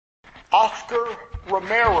Oscar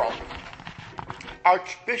Romereo,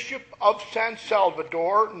 Archbishop of San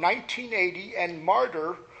Salvador, 1980, and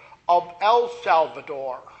Martyr of El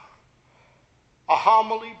Salvador. A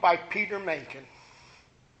homily by Peter Menkin.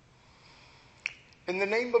 In the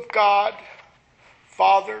name of God,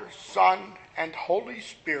 Father, Son, and Holy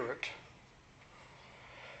Spirit.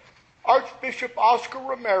 Archbishop Oscar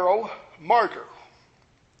Romereo, martyr,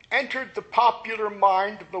 entered the popular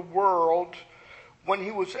mind of the world when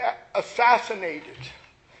he was assassinated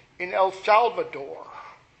in El Salvador.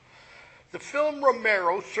 The film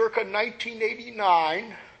Romero, circa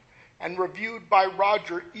 1989, and reviewed by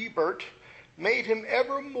Roger Ebert, made him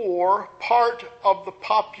ever more part of the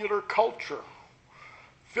popular culture.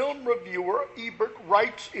 Film reviewer Ebert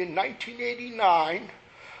writes in 1989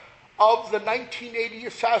 of the 1980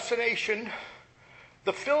 assassination,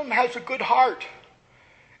 "The film has a good heart,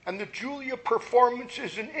 and the Julia performance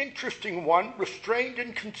is an interesting one, restrained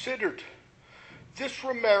and considered. This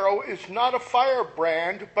Romero is not a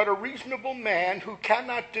firebrand, but a reasonable man who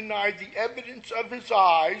cannot deny the evidence of his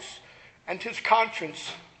eyes and his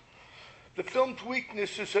conscience. The film's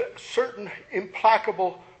weakness is a certain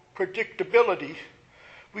implacable predictability.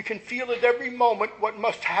 We can feel at every moment what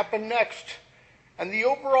must happen next, and the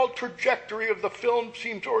overall trajectory of the film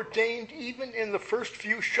seems ordained even in the first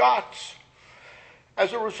few shots.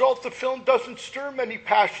 As a result, the film doesn't stir many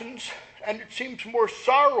passions, and it seems more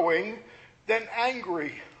sorrowing than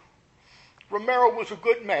angry. Romero was a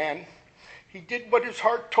good man. He did what his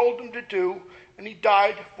heart told him to do, and he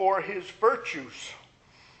died for his virtues.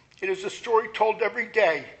 It is a story told every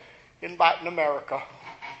day in Latin America."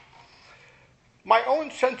 My own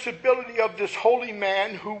sensibility of this holy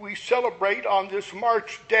man who we celebrate on this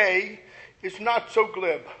March day is not so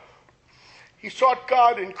glib. He sought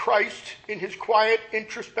God in Christ in his quiet,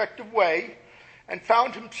 introspective way and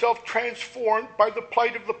found himself transformed by the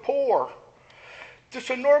plight of the poor.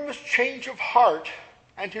 This enormous change of heart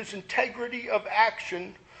and his integrity of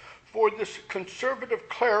action for this conservative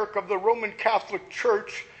cleric of the Roman Catholic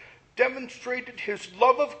Church demonstrated his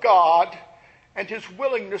love of God and his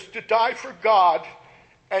willingness to die for God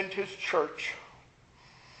and his church.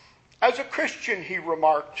 "As a Christian," he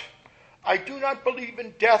remarked, "I do not believe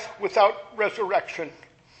in death without resurrection.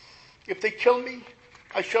 If they kill me,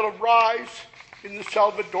 I shall arise in the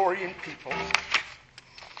Salvadorian people."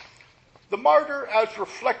 The martyr, as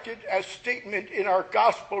reflected as statement in our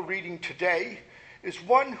gospel reading today, is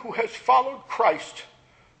one who has followed Christ.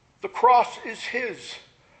 The cross is his,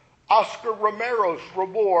 Oscar Romero's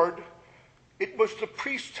reward. It was the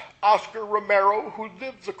priest Oscar Romero who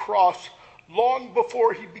lived the cross long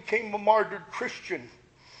before he became a martyred Christian.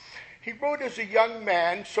 He wrote as a young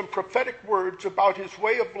man some prophetic words about his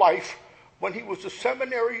way of life when he was a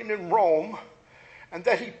seminarian in Rome, and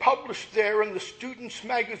that he published there in the Students'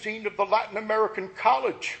 Magazine of the Latin American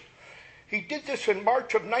College. He did this in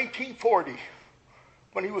March of 1940,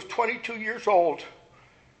 when he was 22 years old.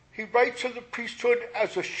 He writes of the priesthood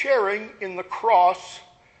as a sharing in the cross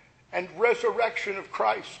and resurrection of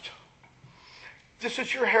Christ. "This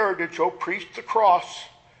is your heritage, O priest, the cross,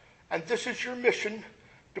 and this is your mission,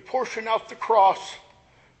 to portion out the cross.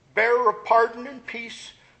 Bearer of pardon and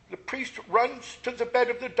peace, the priest runs to the bed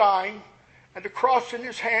of the dying, and a cross in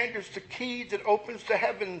his hand is the key that opens the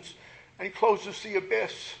heavens and closes the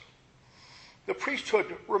abyss." The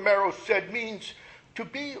priesthood, Romero said, means to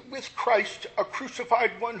be with Christ, a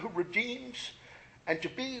crucified one who redeems, and to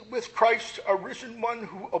be with Christ, a risen one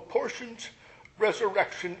who apportions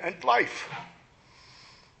resurrection and life.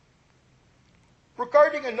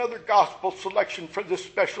 Regarding another gospel selection for this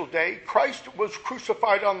special day, Christ was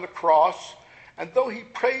crucified on the cross, and though he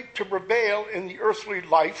prayed to prevail in the earthly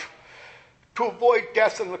life, to avoid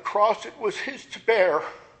death on the cross, it was his to bear.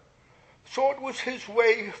 So it was his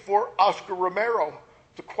way for Oscar Romereo,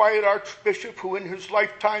 the quiet archbishop who in his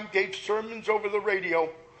lifetime gave sermons over the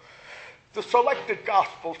radio. The selected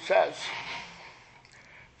gospel says,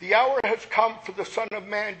 "The hour has come for the Son of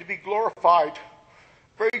Man to be glorified.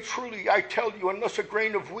 Very truly, I tell you, unless a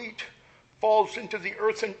grain of wheat falls into the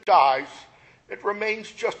earth and dies, it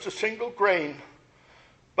remains just a single grain.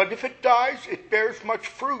 But if it dies, it bears much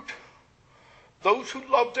fruit. Those who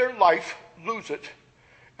love their life lose it,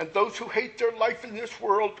 and those who hate their life in this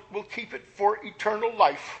world will keep it for eternal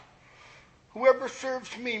life. Whoever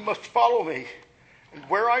serves me must follow me, and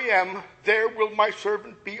where I am, there will my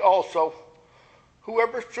servant be also.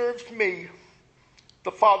 Whoever serves me,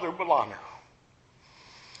 the Father will honor."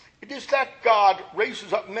 It is that God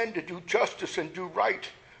raises up men to do justice and do right,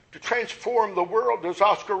 to transform the world as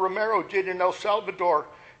Oscar Romero did in El Salvador,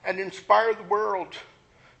 and inspire the world,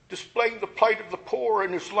 displaying the plight of the poor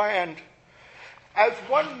in his land. As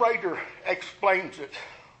one writer explains it,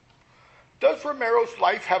 does Romero's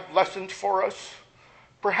life have lessons for us?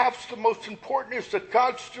 Perhaps the most important is that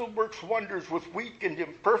God still works wonders with weak and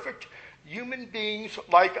imperfect human beings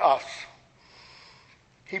like us.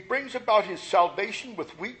 He brings about his salvation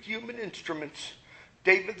with weak human instruments: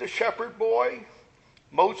 David the shepherd boy,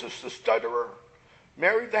 Moses the stutterer,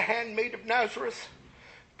 Mary the handmaid of Nazareth,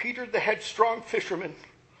 Peter the headstrong fisherman,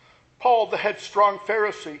 Paul the headstrong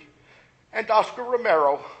Pharisee, and Oscar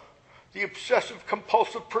Romero, the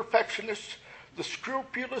obsessive-compulsive perfectionist, the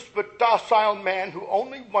scrupulous but docile man who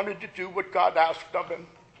only wanted to do what God asked of him.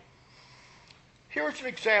 Here's an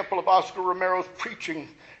example of Oscar Romero's preaching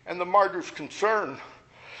and the martyr's concern.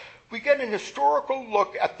 We get an historical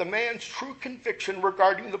look at the man's true conviction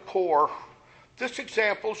regarding the poor. This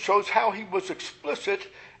example shows how he was explicit,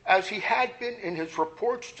 as he had been in his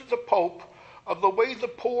reports to the Pope, of the way the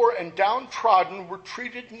poor and downtrodden were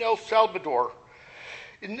treated in El Salvador.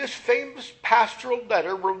 In this famous pastoral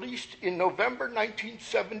letter released in November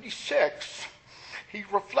 1976, he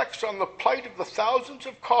reflects on the plight of the thousands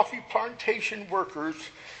of coffee plantation workers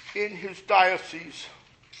in his diocese.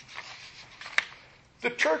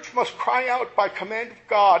 The Church must cry out by command of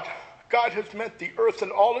God. God has meant the earth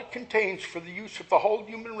and all it contains for the use of the whole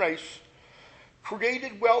human race.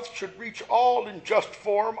 Created wealth should reach all in just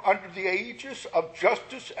form under the aegis of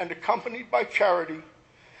justice and accompanied by charity.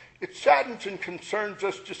 It saddens and concerns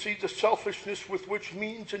us to see the selfishness with which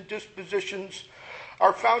means and dispositions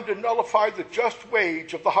are found to nullify the just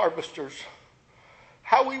wage of the harvesters.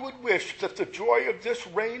 How we would wish that the joy of this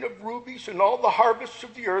rain of rubies and all the harvests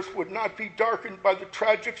of the earth would not be darkened by the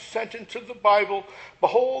tragic sentence of the Bible: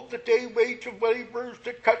 "Behold, the day wage of laborers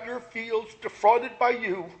that cut your fields, defrauded by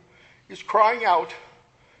you, is crying out,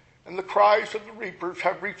 and the cries of the reapers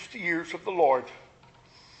have reached the ears of the Lord."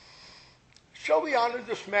 Shall we honor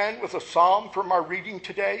this man with a psalm from our reading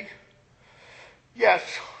today?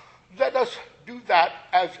 Yes, let us do that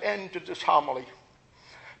as end to this homily.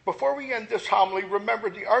 Before we end this homily, remember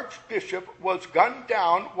the Archbishop was gunned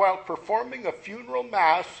down while performing a funeral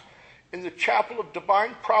mass in the chapel of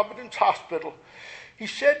Divine Providence Hospital. He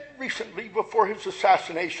said recently, before his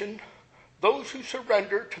assassination, "Those who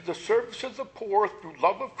surrender to the service of the poor through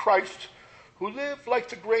love of Christ, who live like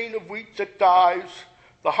the grain of wheat that dies,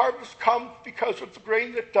 the harvest comes because of the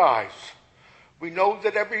grain that dies. We know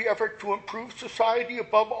that every effort to improve society,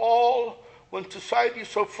 above all when society is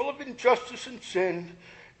so full of injustice and sin,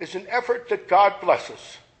 is an effort that God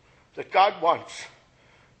blesses, that God wants,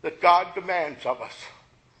 that God demands of us."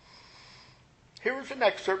 Here is an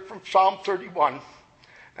excerpt from Psalm 31,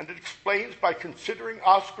 and it explains, by considering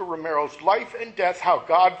Oscar Romero's life and death, how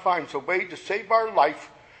God finds a way to save our life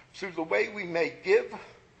through the way we may give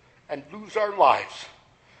and lose our lives.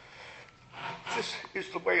 This is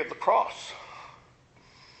the way of the cross.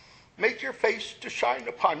 "Make your face to shine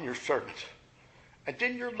upon your servant, and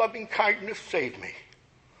in your loving kindness save me.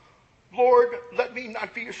 Lord, let me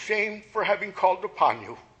not be ashamed for having called upon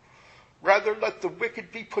you. Rather, let the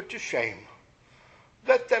wicked be put to shame.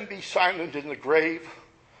 Let them be silent in the grave.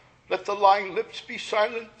 Let the lying lips be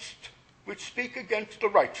silenced which speak against the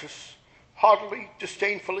righteous, haughtily,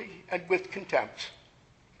 disdainfully, and with contempt.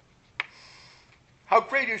 How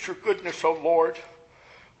great is your goodness, O Lord,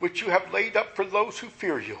 which you have laid up for those who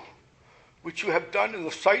fear you, which you have done in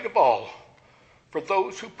the sight of all, for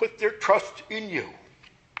those who put their trust in you."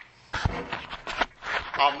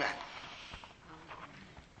 Amen.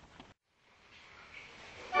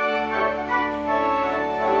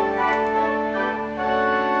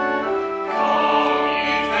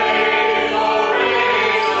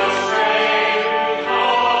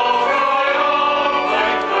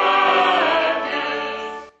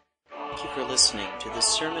 Thank you for listening to this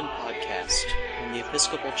sermon podcast from the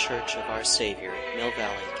Episcopal Church of Our Saviour, Mill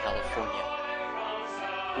Valley, California.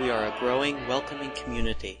 We are a growing, welcoming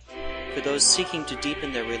community for those seeking to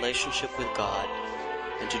deepen their relationship with God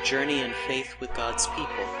and to journey in faith with God's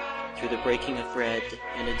people through the breaking of bread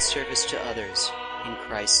and in service to others in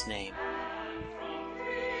Christ's name.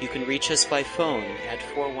 You can reach us by phone at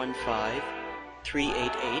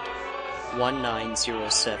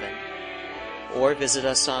 415-388-1907 or visit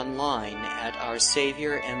us online at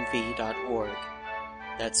oursaviourmv.org.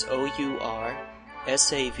 That's OURSAVIOUR,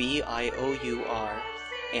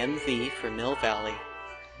 MV for Mill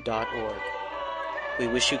Valley.org. We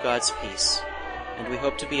wish you God's peace, and we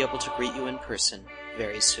hope to be able to greet you in person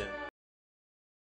very soon.